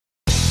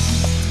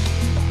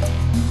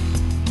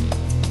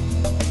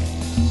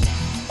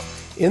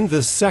In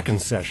this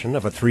second session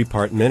of a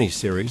three-part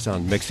mini-series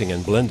on mixing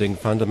and blending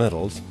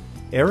fundamentals,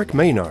 Eric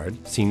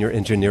Maynard, Senior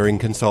Engineering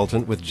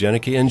Consultant with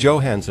Jenike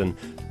Johanson,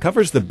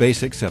 covers the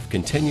basics of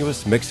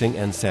continuous mixing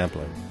and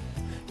sampling.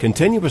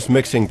 Continuous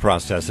mixing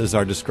processes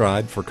are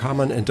described for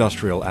common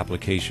industrial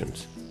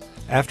applications.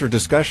 After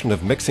discussion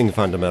of mixing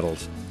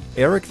fundamentals,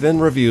 Eric then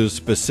reviews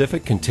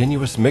specific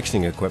continuous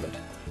mixing equipment,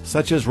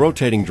 such as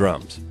rotating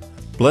drums,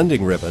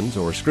 blending ribbons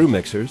or screw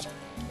mixers,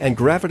 and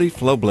gravity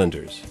flow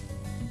blenders.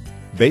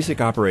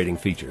 Basic operating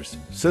features,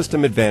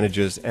 system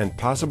advantages, and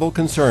possible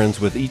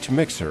concerns with each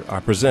mixer are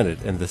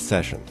presented in this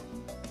session.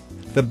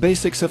 The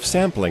basics of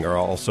sampling are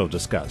also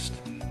discussed.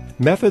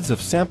 Methods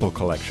of sample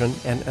collection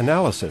and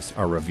analysis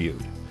are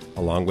reviewed,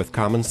 along with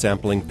common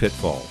sampling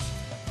pitfalls.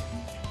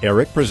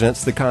 Eric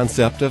presents the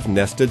concept of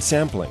nested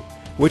sampling,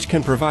 which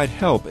can provide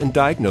help in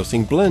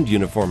diagnosing blend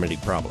uniformity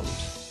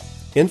problems.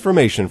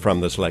 Information from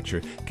this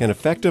lecture can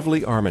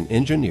effectively arm an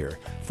engineer,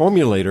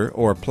 formulator,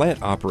 or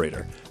plant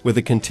operator with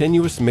the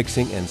continuous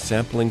mixing and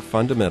sampling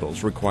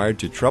fundamentals required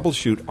to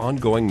troubleshoot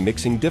ongoing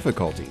mixing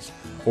difficulties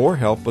or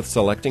help with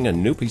selecting a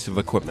new piece of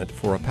equipment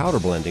for a powder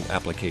blending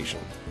application.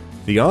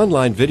 The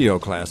online video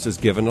class is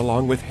given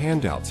along with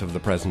handouts of the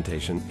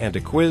presentation and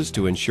a quiz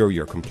to ensure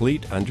your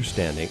complete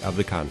understanding of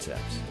the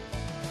concepts.